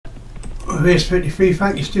Race 33,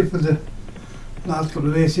 thank you Stu for the last couple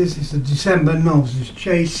of races. It's the December Novices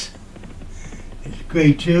Chase. It's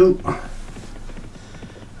grade 2.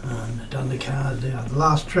 And down the card there, the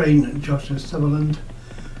last train, Joshua Sutherland.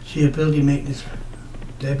 Sheer Ability making his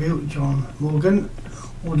debut, John Morgan.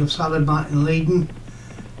 Order of Salad, Martin Leiden.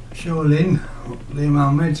 Shaolin,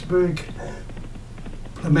 Liam Medsburg.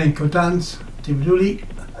 Flamenco Dance, David Dooley.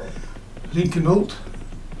 Lincoln Holt,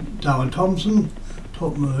 Darren Thompson.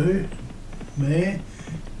 Top May,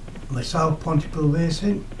 myself, Pontypool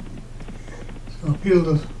Racing. So a field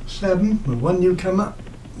of 7 with one newcomer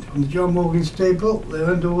from the John Morgan stable.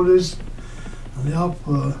 They're under orders and they are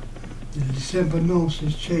for the December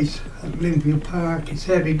Novices Chase at Olympia Park. It's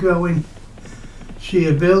heavy growing,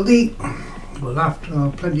 sheer ability, but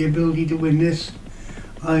after plenty of ability to win this.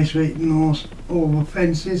 Ice rating horse over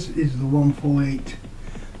fences is the 148,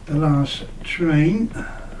 the last train.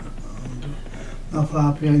 Not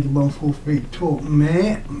far behind the 143 Talk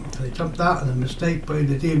Mare. So they jumped that and a mistake by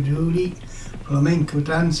the David Dooley Flamenco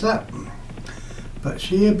Dancer. But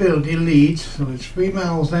Sheer Ability leads, so it's 3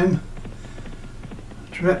 miles then.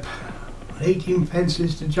 Trip, 18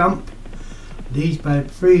 fences to jump. Leads by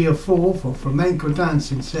 3 or 4 for Flamenco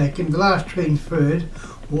Dance in second. The last train third.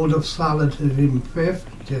 Order of Salad is in 5th,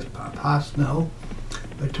 just past now.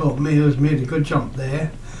 But Talk Mare has made a good jump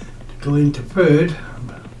there to go into 3rd.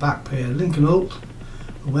 Back pair Lincoln Holt,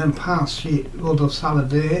 who went past Order of Salad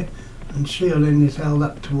there, and Sheerlin is held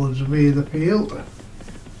up towards the rear of the field.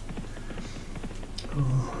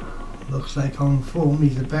 Oh, looks like on form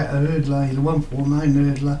he's a better hurdler, he's a 149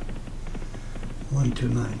 hurdler.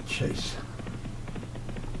 129 Chase.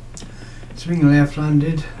 Swing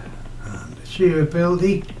left-handed, and Sheer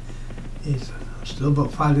Ability is still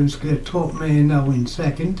about 5 lengths clear. Talk Mare now in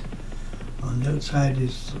second. On the outside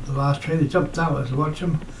is the last train. They jumped out as I watch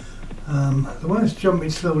him. The one that's jumping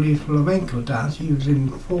slowly is Flamenco Dance. He was in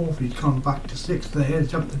 4th, he's gone back to 6th there,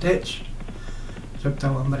 jumped the ditch. Jumped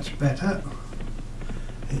that one much better.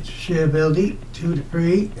 It's Sheer Ability, 2 to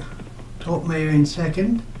 3. Talk Mare in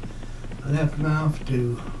second. 11.5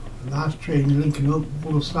 to the last train, Lincoln Hope,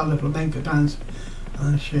 Bull Salad, Flamenco Dance,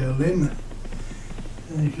 and Sheerlin.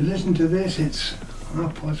 If you listen to this, it's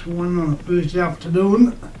 1:30 on a Thursday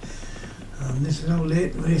afternoon. And this is how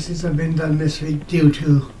late the races have been done this week due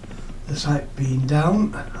to the site being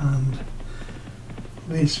down, and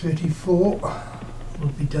race 34 will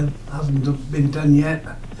be done, hasn't been done yet.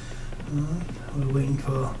 We're waiting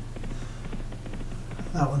for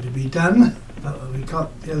that one to be done, but we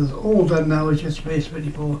got the others all done now. It's just race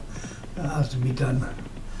 34 that has to be done.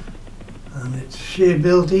 And it's Sheer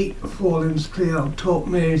Ability, 4 limbs clear of Talk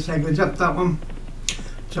Mare second, jumped that one.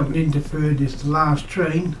 Jumping into 3rd is the last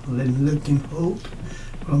train, then Lincoln Holt,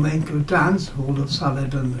 Flamenco Dance, Order of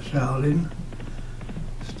Salad and the Shaolin.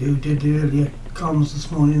 Stu did the earlier comms this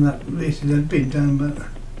morning that races had been done, but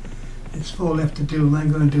it's 4 left to do, and I'm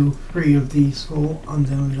going to do 3 of these 4, and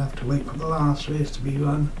then we'll have to wait for the last race to be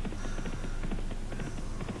run.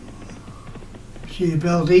 Sheer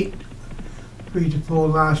Ability, 3 to 4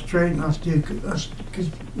 last train. That's because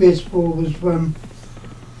race 4 was run.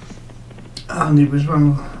 And it was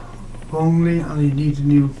run wrongly, and he needed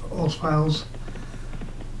new horse files,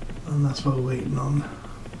 and that's what we're waiting on.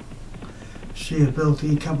 Sheer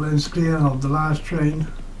Ability, couple ends clear of the last train.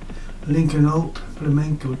 Lincoln Holt,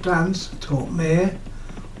 Flamenco Dance, Talk Mare,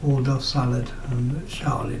 Order of Salad and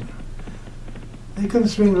Shaolin. They're going to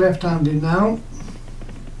swing left-handed now,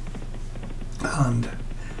 and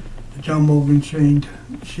the John Morgan trained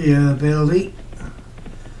Sheer Ability.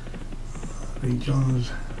 I think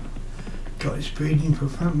John's got his breeding for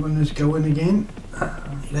front runners going again.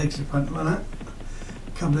 He likes the front runner.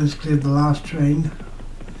 Couplers cleared the last train.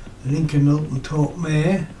 Lincoln Holt and Talk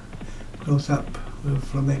Mare. Close up with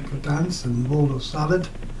Flamenco Dance and Bowl of Salad.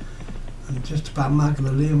 And just about mark of the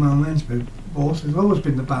Liam Lensburg horse. There's always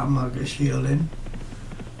been the battle mark of Sheerlin.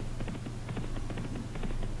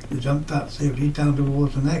 They jumped that safely down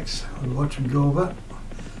towards the next. We'll watch him go over.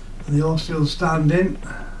 And they all still standing.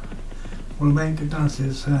 Flamenco Dance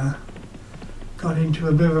is got into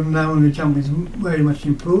a rhythm now, and the jump is very much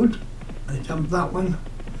improved. They jumped that one,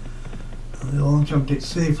 and they all jumped it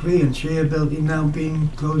safely, and Sheer Ability now being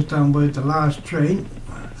closed down by the last train.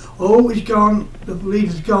 Oh, he's gone, the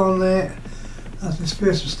leader's gone there. That's his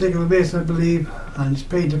first mistake of the race, I believe, and he's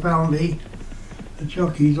paid the penalty. The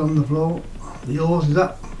jockey's on the floor, the horse is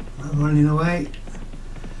up and running away.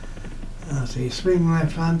 So you swing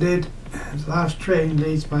left-handed. The last train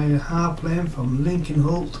leads by a half length from Lincoln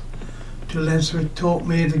Holt. 2 lengths with Talk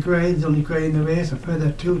Mare the grey, the only grey in the race. A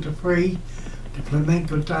further 2 to 3 to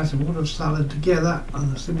Flamenco Dance and Order of Salad together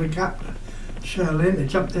on the single cap. Sherlin. They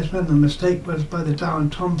jumped this one. The mistake was by the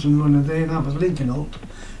Darren Thompson runner there, and that was Lincoln Holt.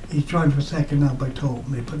 He's trying for second now by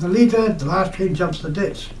Tortme. But the leader, the last train, jumps the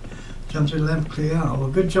ditch. Jumps in length clear. Oh,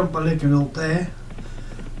 a good jump by Lincoln Holt there.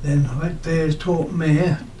 Then right there is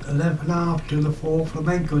Tortme, 11.5 to the 4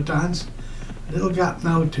 flamenco dance. A little gap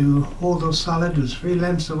now to Aldo Salad, who's 3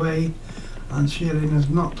 lengths away, and Sherlin has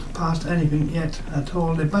not passed anything yet at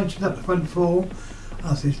all. They bunched up the front 4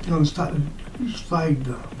 as they're going to start to slide,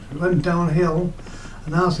 run downhill,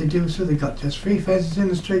 and as they do so, they've got just 3 fences in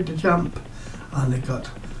the straight to jump, and they've got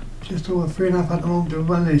just over 3.5 at the moment to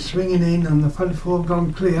run. They're swinging in, and the front 4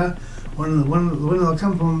 gone clear. One will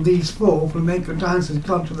come from these 4 flamenco dance has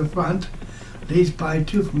gone to the front. Leads by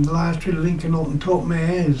 2 from the last train. Lincoln Holt and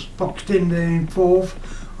Tortme is boxed in there in 4th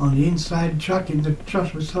on the inside track into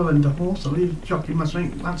Joshua Sullivan, the horse. The lead jockey must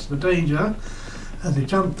think that's the danger. As they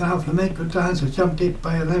jumped out, flamenco dance has jumped it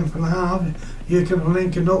by 11.5. Here comes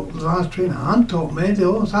Lincoln Holt, the last train, and Tortme. The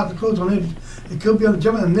horse had to close on it. It could be on the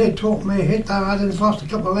jump, and there Tortme hit that hard and lost a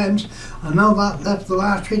couple of lengths. And now that left the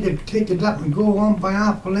last train to take it up and go on by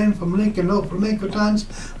half a length from Lincoln Holt, flamenco dance,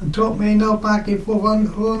 and Tortme now back in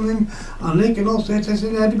 4th running. And Lincoln Holt says it's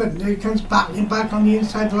in there, but he comes battling back on the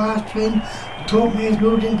inside the last train. Tortme has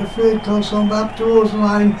moved into 3rd, close on up towards the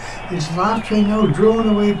line. It's the last train now drawn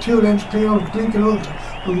away 2 lengths clear of Lincoln Holt,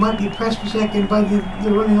 who might be pressed for second by the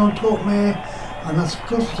running on Tortme, and that's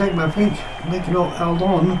close to second, but I think Lincoln Holt held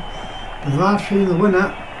on. The last train the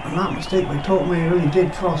winner, and that mistake by Tortme really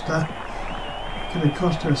did cost her. Could have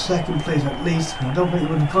cost her a 2nd place at least. I don't think it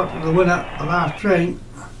would have got to the winner, the last train.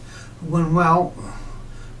 Won well.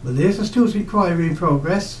 But there's a Stewart's inquiry in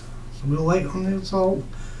progress, so we'll wait on the result.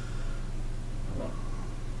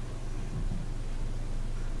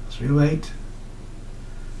 3-8.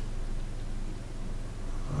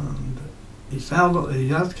 And he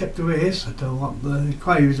has kept the race. I don't know what the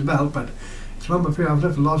inquiry is about, but it's 1-3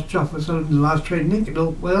 after lost Joffrey Sullivan in the last train. Lincoln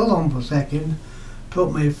Holt well on for 2nd.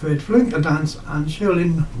 Tortme 3rd, Flamenco dance, and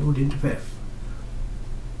Sherlin moved into 5th.